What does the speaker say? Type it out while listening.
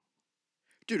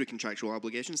Due to contractual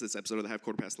obligations, this episode of the Half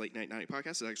Quarter Past Late Night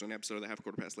podcast is actually an episode of the Half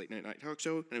Quarter Past Late Night talk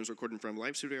show, and it was recorded in front of a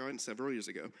live studio audience several years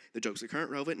ago. The jokes are current,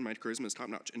 relevant, and my charisma is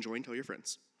top-notch. Enjoy and tell your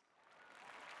friends.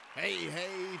 Hey,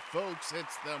 folks,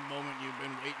 it's the moment you've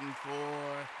been waiting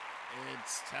for.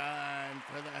 It's time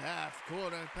for the Half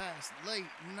Quarter Past Late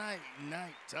Night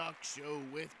talk show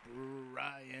with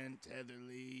Bryant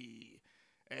Heatherly.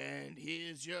 And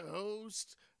here's your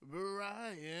host,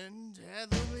 Bryant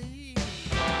Heatherly.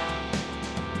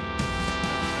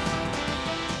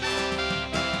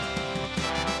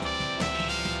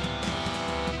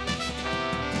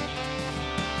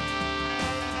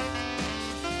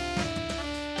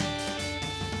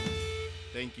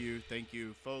 Thank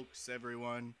you, folks,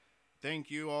 everyone.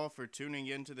 Thank you all for tuning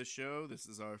into the show. This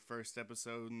is our first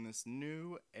episode in this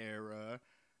new era.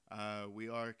 We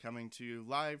are coming to you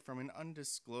live from an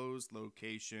undisclosed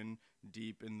location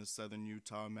deep in the southern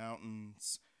Utah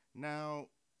mountains. Now,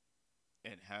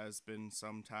 it has been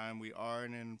some time. We are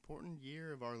in an important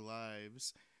year of our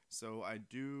lives, so I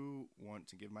do want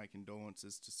to give my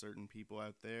condolences to certain people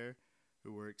out there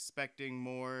who were expecting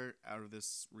more out of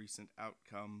this recent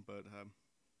outcome, but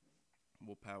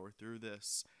we'll power through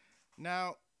this.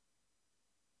 Now,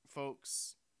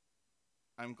 folks,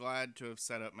 I'm glad to have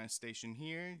set up my station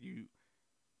here. You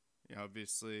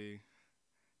obviously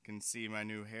can see my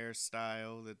new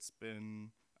hairstyle that's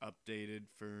been updated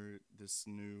for this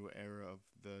new era of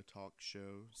the talk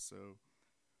show. So,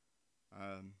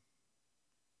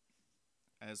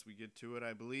 as we get to it,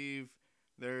 I believe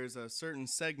there's a certain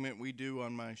segment we do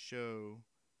on my show.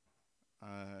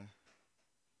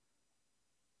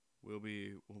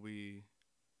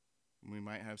 We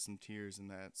might have some tears in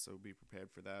that, so be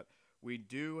prepared for that. We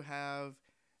do have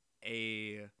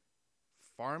a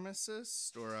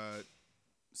pharmacist or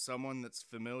someone that's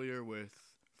familiar with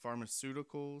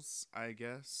pharmaceuticals, I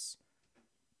guess,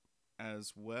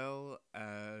 as well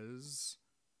as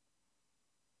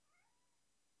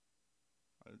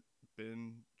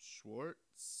Ben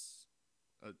Schwartz.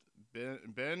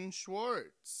 Ben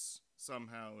Schwartz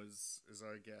somehow is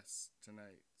our guest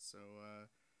tonight. So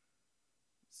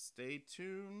stay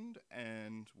tuned,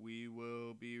 and we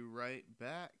will be right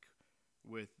back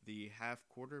with the Half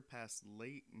Quarter Past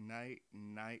Late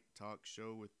Night talk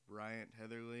show with Bryant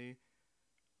Heatherly.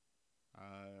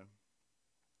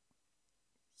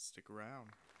 Stick around.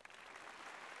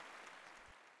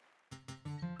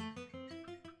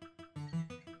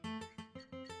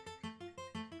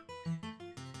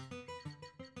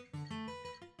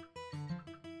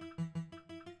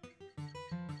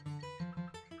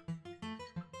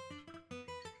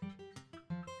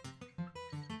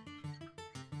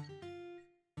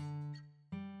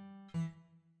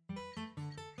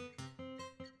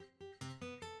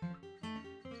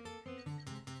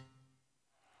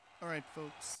 Alright,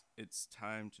 folks, it's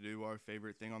time to do our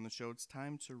favorite thing on the show. It's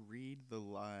time to read the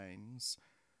lines.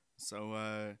 So,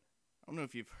 I don't know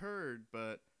if you've heard,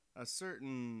 but a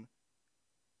certain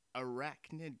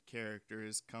arachnid character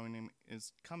is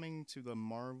coming to the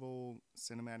Marvel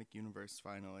Cinematic Universe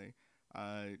finally.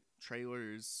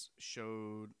 Trailers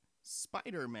showed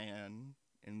Spider-Man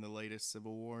in the latest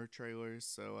Civil War trailers,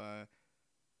 so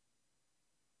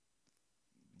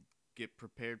get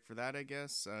prepared for that, I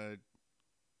guess.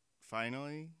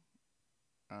 Finally,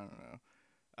 I don't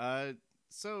know.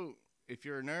 So if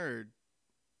you're a nerd,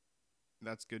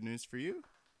 that's good news for you.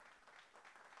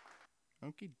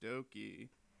 Okie dokie.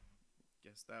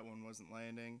 Guess that one wasn't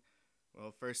landing.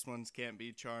 Well, first ones can't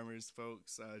be charmers,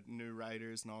 folks. New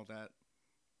writers and all that.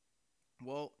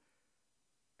 Well,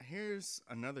 here's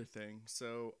another thing.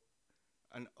 So,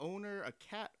 a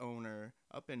cat owner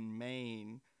up in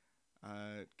Maine,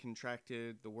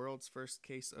 contracted the world's first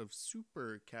case of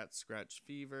super cat scratch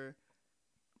fever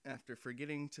after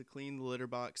forgetting to clean the litter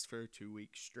box for 2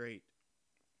 weeks straight.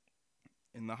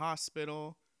 In the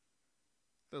hospital,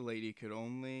 the lady could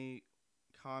only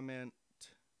comment,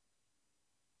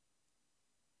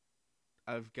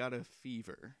 "I've got a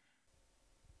fever."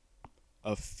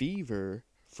 A fever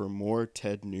for more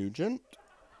Ted Nugent?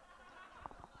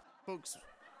 Folks,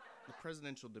 the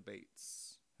presidential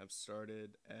debates have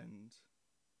started, and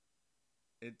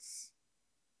it's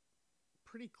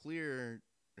pretty clear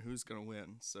who's going to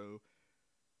win. So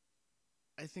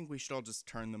I think we should all just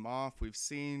turn them off. We've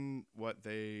seen what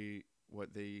they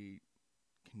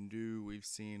can do. We've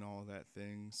seen all that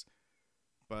things.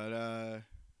 But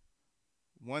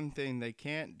one thing they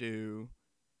can't do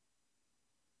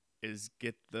is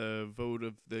get the vote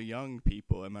of the young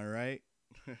people. Am I right?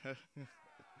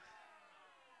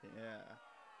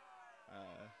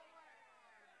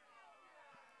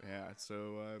 Yeah.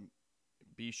 So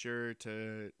be sure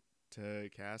to to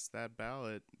cast that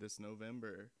ballot this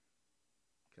November,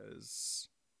 because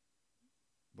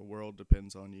the world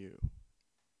depends on you.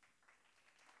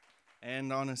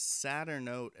 And on a sadder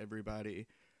note, everybody,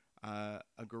 a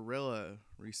gorilla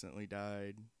recently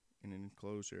died in an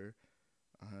enclosure.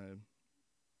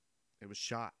 It was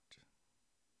shot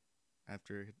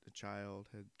after the child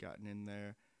had gotten in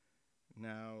there.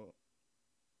 Now,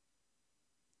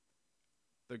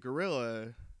 the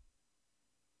gorilla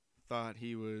thought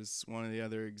he was one of the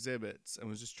other exhibits and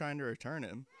was just trying to return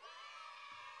him.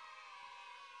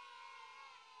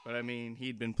 But I mean,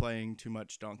 he'd been playing too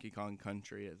much Donkey Kong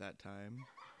Country at that time.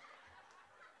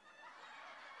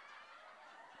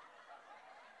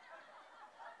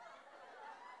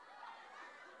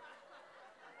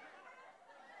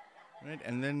 Right,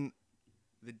 and then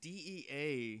the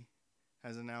DEA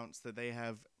has announced that they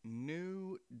have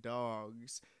new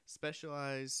dogs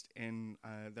specialized in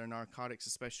their narcotics,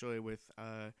 especially with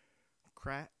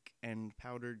crack and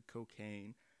powdered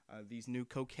cocaine. These new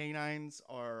cocainines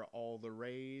are all the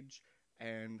rage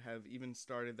and have even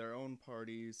started their own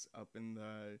parties up in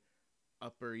the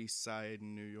Upper East Side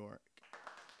in New York.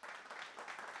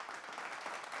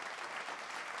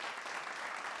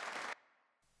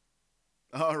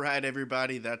 All right,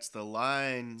 everybody, that's the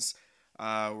lines.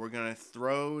 We're going to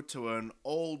throw to an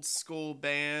old school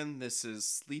band. This is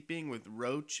Sleeping with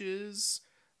Roaches.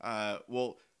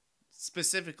 Well,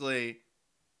 specifically,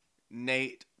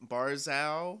 Nate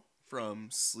Barzow from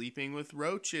Sleeping with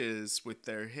Roaches with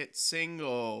their hit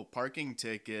single, Parking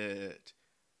Ticket.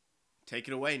 Take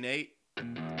it away, Nate.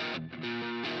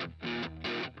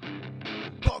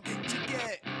 Parking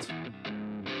ticket!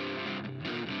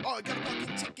 Oh, I got a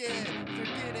parking ticket for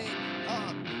getting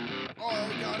up. Oh,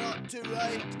 I got up too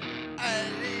late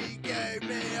and he gave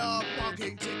me a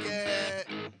parking ticket.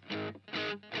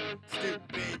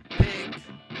 Stupid pig.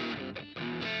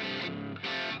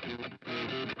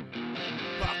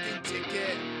 Parking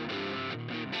ticket.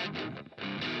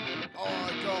 Oh,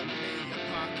 I got me a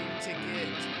parking ticket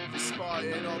for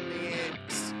spying on the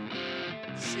ex.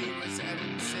 She was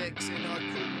having sex and I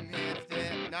couldn't have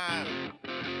that now.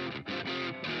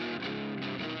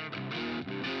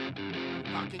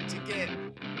 Parking ticket.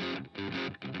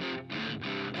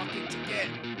 Parking ticket.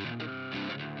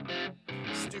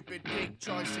 Stupid pig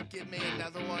tries to give me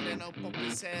another one and I'll pop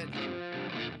his head.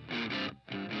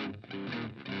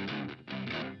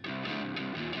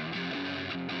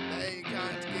 They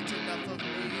can't get enough of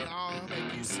me. I'll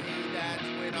make you see that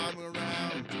when I'm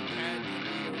around. You can't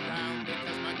get me around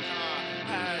because my car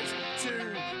has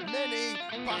too many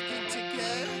parking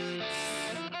tickets.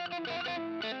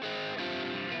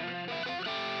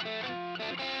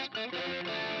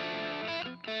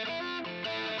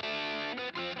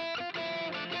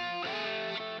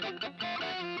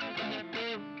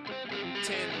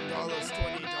 $10, $20,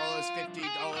 $50,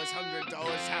 $100.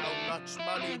 How much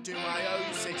money do I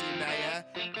owe, City Mayor?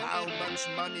 How much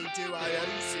money do I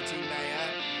owe, City Mayor?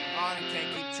 I can't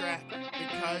keep track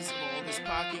because of all these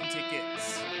parking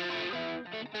tickets.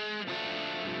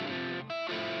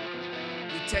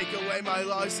 You take away my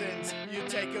license, you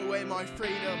take away my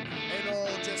freedom, and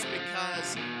all just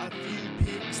because a few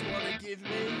pigs want to give me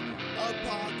a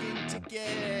parking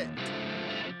ticket.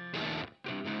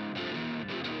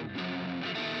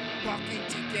 Parking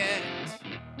ticket.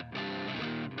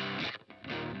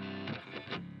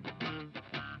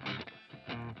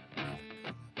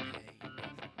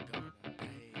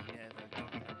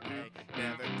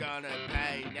 Never gonna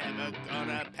pay, never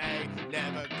gonna pay,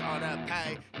 never gonna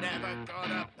pay, never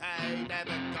gonna pay,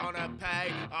 never gonna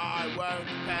pay. I won't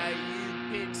pay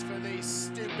you pigs for these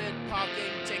stupid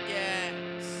parking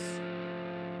tickets.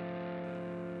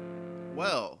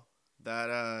 Well,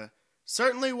 that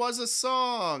certainly was a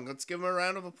song. Let's give him a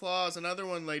round of applause. Another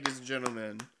one, ladies and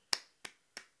gentlemen.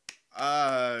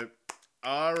 All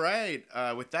right.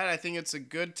 With that, I think it's a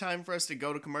good time for us to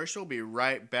go to commercial. Be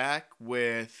right back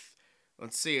with,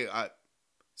 let's see,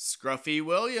 Scruffy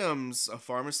Williams, a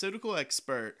pharmaceutical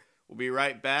expert. We'll be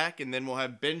right back, and then we'll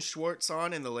have Ben Schwartz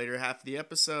on in the later half of the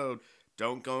episode.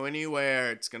 Don't go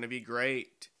anywhere. It's going to be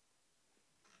great.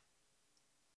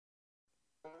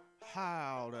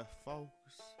 Howdy, folks.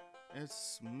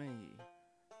 It's me,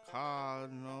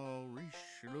 Cardinal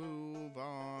Richelieu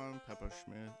Von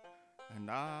Peppersmith,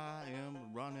 and I am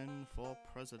running for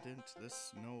president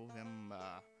this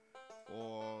November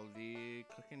for the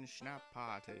Click and Snap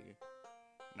Party.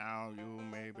 Now you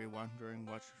may be wondering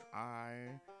what I,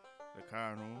 the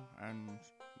Colonel, and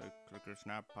the Click and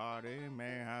Snap Party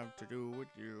may have to do with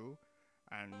you,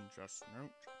 and just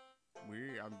note,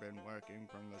 we have been working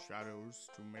from the shadows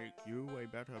to make you a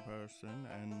better person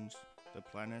and the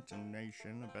planet and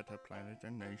nation a better planet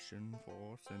and nation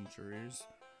for centuries.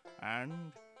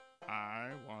 And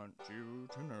I want you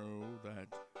to know that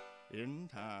in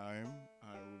time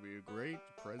I will be a great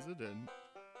president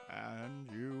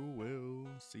and you will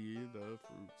see the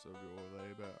fruits of your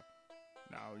labor.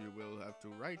 Now you will have to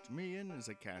write me in as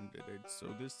a candidate, so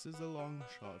this is a long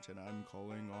shot and I'm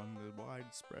calling on the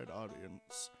widespread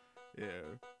audience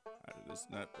here at this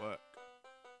network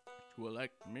to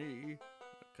elect me,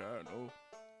 the colonel,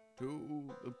 to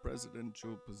the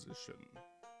presidential position.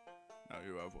 Now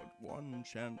you have one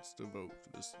chance to vote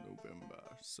this November,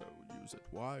 so use it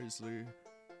wisely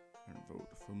and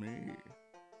vote for me.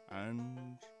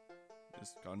 And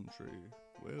this country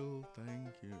will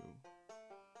thank you.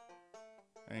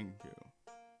 Thank you.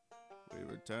 We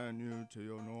return you to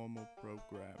your normal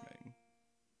programming.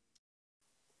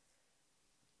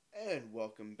 And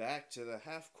welcome back to the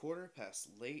half-quarter past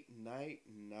late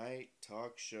night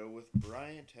talk show with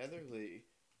Bryant Heatherly.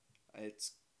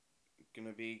 It's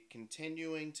gonna be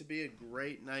continuing to be a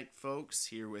great night, folks.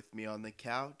 Here with me on the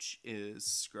couch is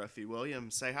Scruffy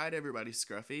Williams. Say hi to everybody,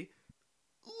 Scruffy.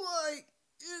 Like,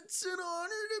 it's an honor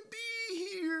to be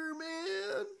here,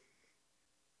 man.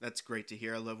 That's great to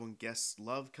hear. I love when guests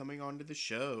love coming onto the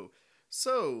show.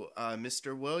 So,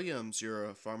 Mr. Williams, you're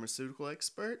a pharmaceutical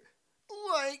expert?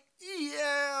 Like,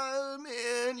 yeah,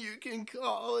 man, you can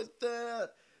call it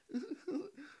that.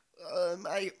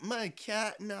 My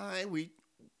cat and I, we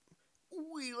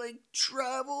like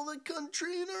travel the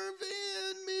country in our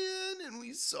van, man, and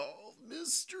we solve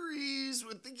mysteries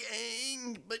with the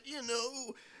gang. But you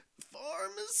know,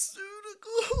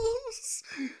 pharmaceuticals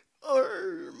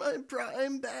are my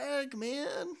prime bag,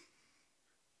 man.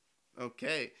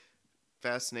 Okay,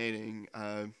 fascinating.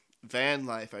 Van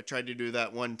life. I tried to do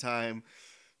that one time.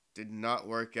 Did not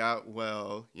work out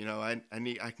well. You know, I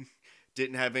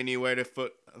didn't have anywhere to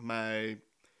put my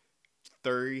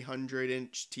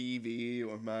 300-inch TV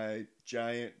or my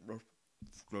giant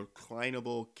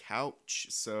reclinable couch.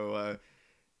 So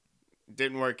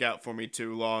didn't work out for me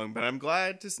too long. But I'm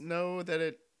glad to know that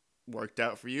it worked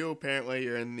out for you. Apparently,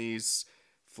 you're in these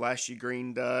flashy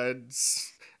green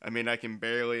duds. I mean, I can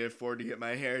barely afford to get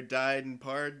my hair dyed and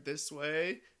parted this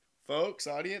way. Folks,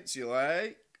 audience, you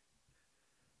like?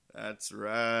 That's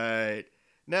right.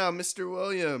 Now, Mr.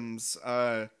 Williams,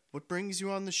 what brings you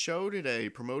on the show today?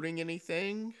 Promoting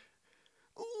anything?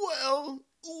 Well,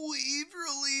 we've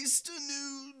released a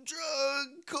new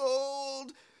drug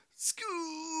called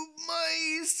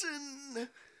Scoobmycin.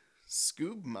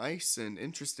 Scoobmycin,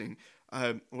 interesting.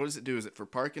 What does it do? Is it for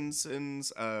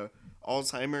Parkinson's,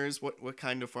 Alzheimer's? What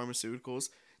kind of pharmaceuticals?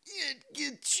 It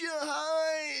gets you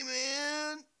high,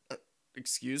 man.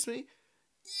 Excuse me?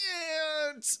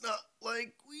 Yeah, it's not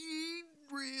like we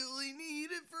really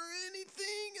need it for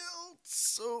anything else,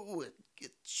 so it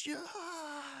gets you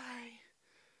high.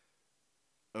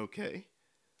 Okay.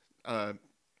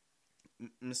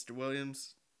 Mr.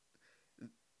 Williams,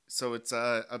 so it's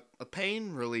a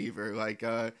pain reliever, like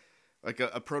a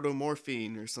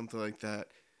protomorphine or something like that.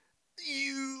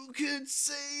 You could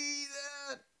say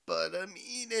that, but I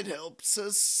mean, it helps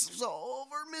us solve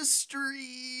our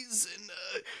mysteries and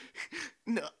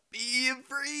not be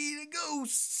afraid of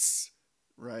ghosts.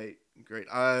 Right. Great.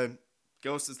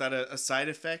 Ghost, is that a side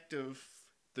effect of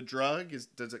the drug?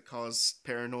 Does it cause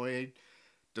paranoid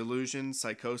delusion,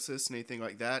 psychosis, anything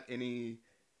like that? Any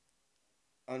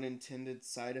unintended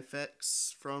side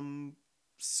effects from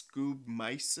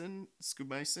Scoobmycin?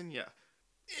 Scoobmycin? Yeah.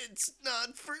 It's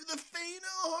not for the faint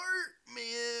of heart,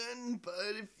 man,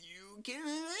 but if you can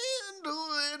handle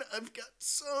it, I've got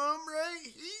some right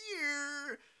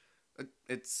here.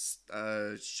 It's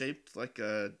shaped like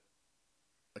a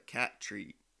cat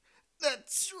treat.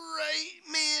 That's right,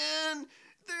 man.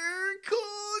 They're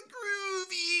called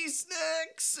groovy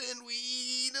snacks, and we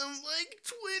eat them like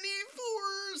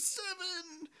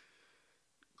 24/7.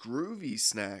 Groovy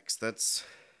snacks. That's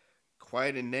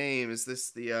quite a name. Is this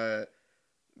the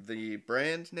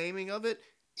brand naming of it?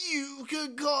 You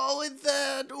could call it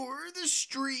that, or the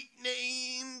street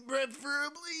name,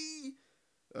 preferably.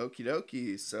 Okie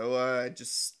dokie. So I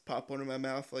just pop one in my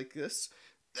mouth like this.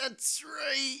 That's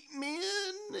right,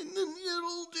 man. And then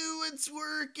it'll do its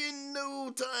work in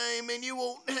no time, and you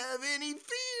won't have any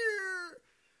fear.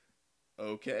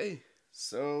 Okay.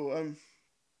 So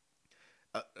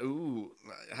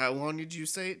how long did you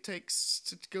say it takes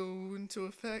to go into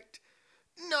effect?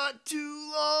 Not too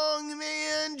long,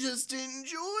 man. Just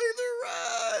enjoy the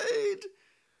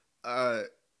ride.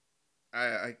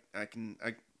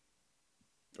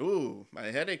 Ooh,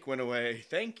 my headache went away.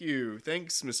 Thank you.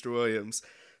 Thanks, Mr. Williams.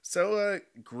 So,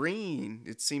 green,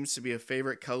 it seems to be a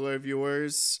favorite color of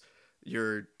yours.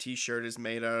 Your t-shirt is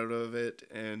made out of it,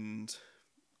 and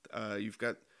you've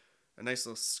got a nice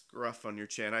little scruff on your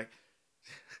chin.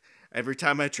 Every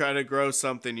time I try to grow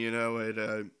something,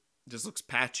 it just looks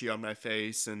patchy on my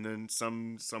face, and then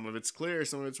some of it's clear,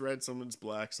 some of it's red, some of it's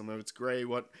black, some of it's gray.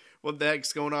 What the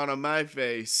heck's going on my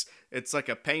face? It's like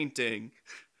a painting.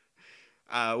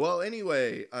 Well,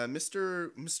 anyway,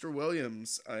 Mr.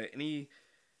 Williams, any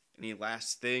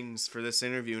last things for this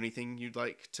interview? Anything you'd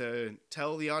like to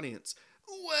tell the audience?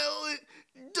 Well,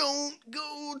 don't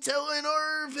go telling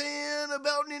our van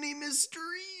about any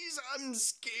mysteries. I'm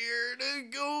scared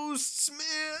of ghosts,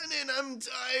 man, and I'm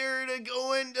tired of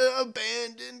going to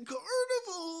abandoned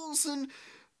carnivals and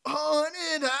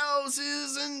haunted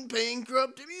houses and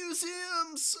bankrupt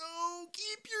museums. So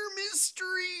keep your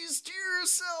mysteries to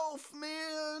yourself,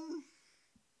 man.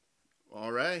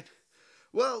 All right.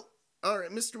 Well, all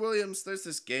right, Mr. Williams, there's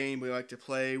this game we like to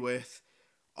play with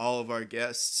all of our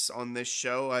guests on this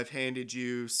show. I've handed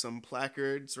you some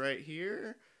placards right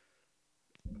here.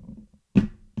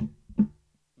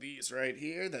 These right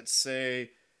here that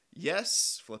say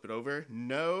yes, flip it over,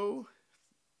 no,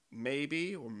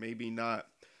 maybe, or maybe not.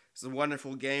 It's a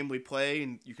wonderful game we play,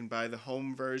 and you can buy the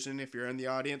home version if you're in the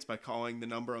audience by calling the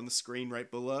number on the screen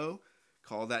right below.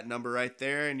 Call that number right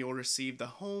there, and you'll receive the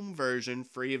home version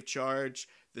free of charge.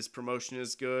 This promotion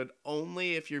is good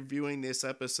only if you're viewing this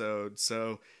episode.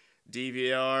 So,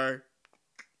 DVR,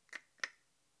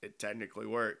 it technically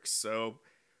works. So,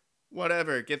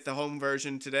 whatever, get the home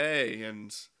version today,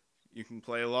 and you can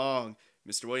play along.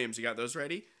 Mr. Williams, you got those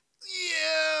ready?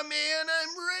 Yeah, man, I'm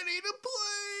ready to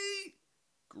play.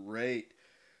 Great.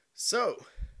 So,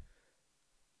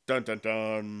 dun dun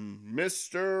dun,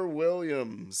 Mr.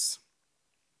 Williams.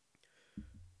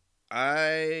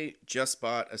 I just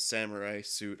bought a samurai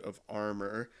suit of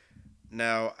armor.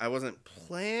 Now, I wasn't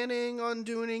planning on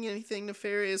doing anything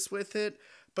nefarious with it,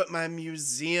 but my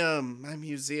museum,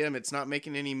 it's not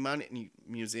making any money.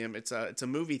 Museum, it's a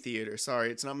movie theater.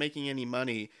 Sorry, it's not making any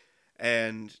money.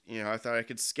 And, I thought I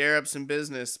could scare up some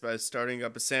business by starting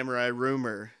up a samurai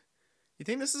rumor. You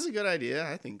think this is a good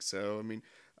idea? I think so. I mean,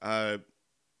 I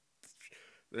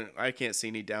can't see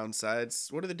any downsides.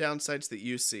 What are the downsides that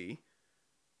you see?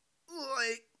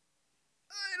 Like,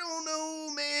 I don't know,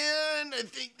 man. I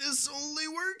think this only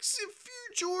works if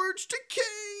you're George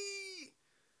Takei.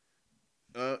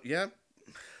 Yeah.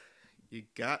 You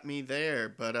got me there,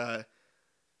 but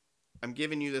I'm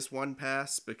giving you this one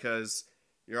pass because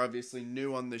you're obviously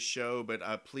new on the show, but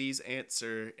please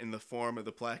answer in the form of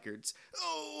the placards.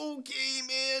 Okay,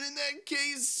 man, in that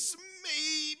case,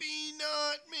 maybe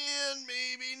not, man.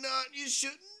 Maybe not. You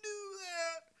shouldn't do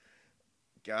that.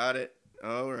 Got it.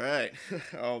 All right.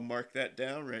 I'll mark that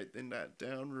down right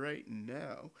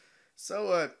now.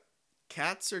 So,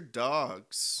 cats or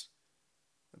dogs?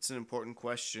 That's an important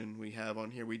question we have on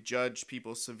here. We judge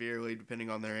people severely depending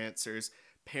on their answers.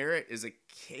 Parrot is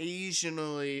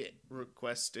occasionally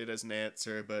requested as an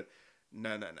answer, but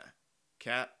no.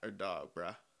 Cat or dog,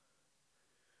 bruh?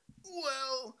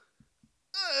 Well,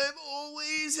 I've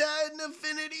always had an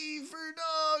affinity for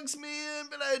dogs, man,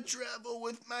 but I travel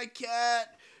with my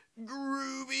cat.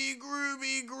 Groovy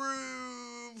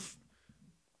groove.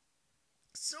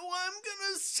 So I'm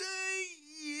gonna say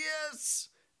yes.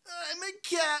 I'm a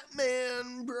cat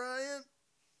man, Bryant.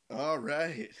 All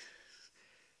right.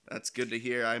 That's good to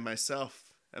hear. I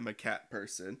myself am a cat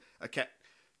person. A cat.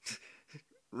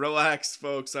 Relax,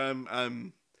 folks.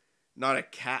 I'm not a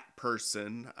cat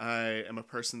person. I am a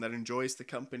person that enjoys the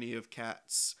company of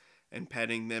cats and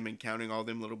petting them and counting all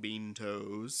them little bean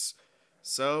toes.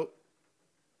 So,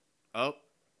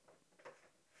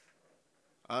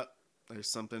 there's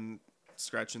something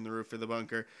scratching the roof of the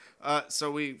bunker.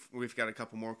 So we've got a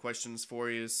couple more questions for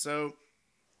you. So,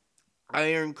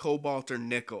 iron, cobalt, or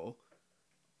nickel?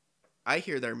 I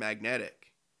hear they're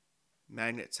magnetic.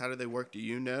 Magnets, how do they work? Do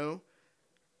you know?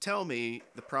 Tell me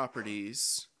the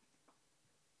properties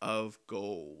of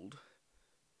gold.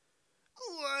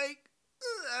 Like,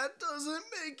 that doesn't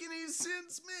make any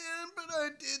sense, man, but I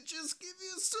did just give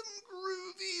you some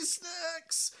groovy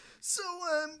snacks, so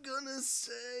I'm gonna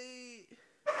say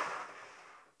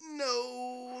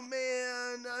no,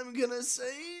 man. I'm gonna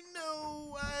say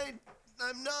no.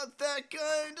 I'm not that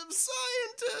kind of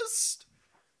scientist.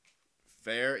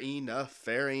 Fair enough.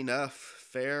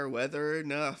 Fair weather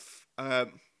enough.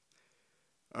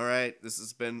 All right, this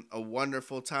has been a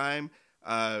wonderful time.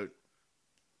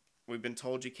 We've been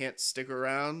told you can't stick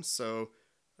around, so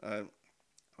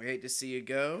we hate to see you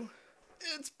go.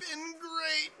 It's been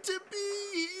great to be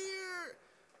here.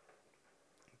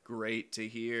 Great to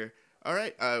hear. All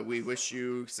right, we wish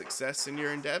you success in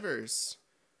your endeavors.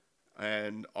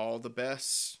 And all the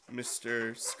best,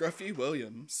 Mr. Scruffy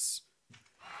Williams.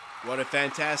 What a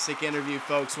fantastic interview,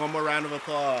 folks. One more round of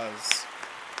applause.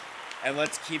 And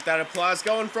let's keep that applause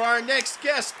going for our next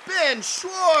guest, Ben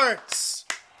Schwartz.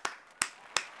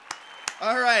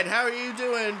 All right, how are you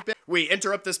doing, Ben? We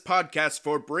interrupt this podcast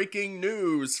for breaking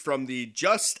news from the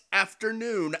Just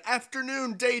Afternoon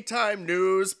Daytime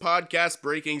News Podcast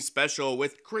Breaking Special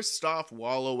with Christoph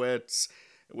Wolowitz.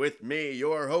 With me,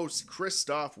 your host,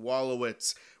 Christoph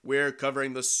Wolowitz. We're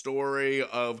covering the story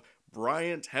of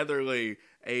Bryant Heatherly,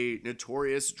 a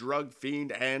notorious drug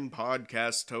fiend and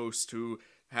podcast host who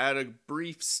had a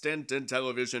brief stint in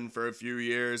television for a few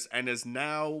years and is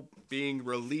now being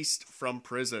released from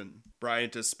prison.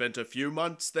 Bryant has spent a few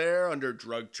months there under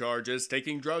drug charges,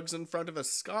 taking drugs in front of a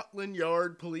Scotland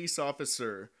Yard police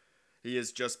officer. He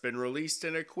has just been released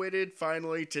and acquitted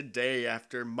finally today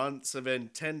after months of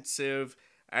intensive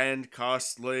and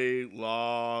costly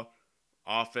law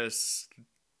office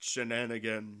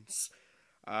shenanigans.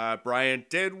 Bryant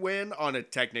did win on a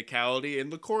technicality in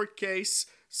the court case,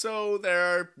 so there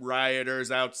are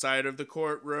rioters outside of the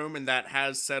courtroom, and that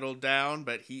has settled down,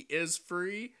 but he is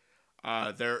free.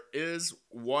 There is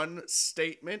one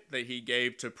statement that he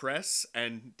gave to press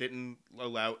and didn't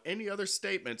allow any other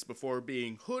statements before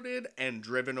being hooded and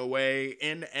driven away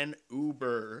in an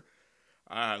Uber.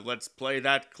 Let's play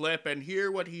that clip and hear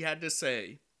what he had to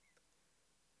say.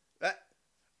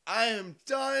 I am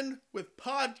done with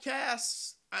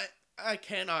podcasts. I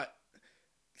cannot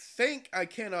think. I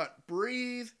cannot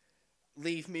breathe.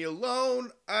 Leave me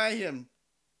alone. I am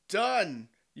done.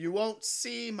 You won't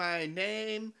see my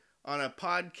name on a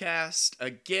podcast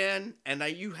again, and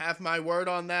you have my word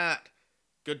on that.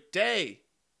 Good day.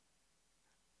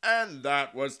 And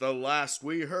that was the last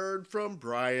we heard from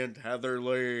Bryant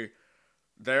Heatherly.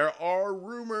 There are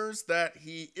rumors that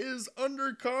he is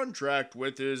under contract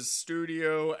with his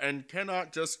studio and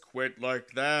cannot just quit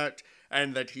like that,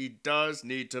 and that he does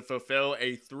need to fulfill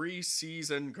a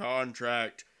 3-season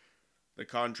contract. The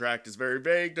contract is very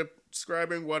vague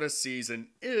describing what a season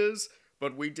is,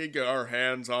 but we did get our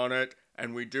hands on it,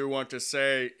 and we do want to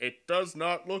say it does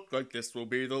not look like this will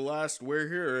be the last we're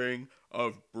hearing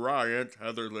of Bryant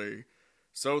Heatherly.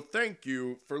 So thank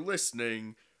you for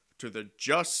listening to the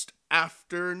Just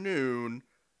Afternoon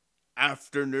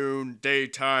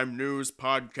Daytime News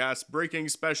Podcast Breaking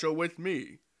Special with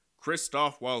me,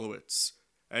 Christoph Wolowitz.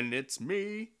 And it's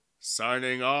me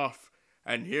signing off.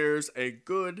 And here's a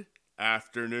good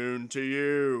afternoon to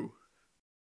you.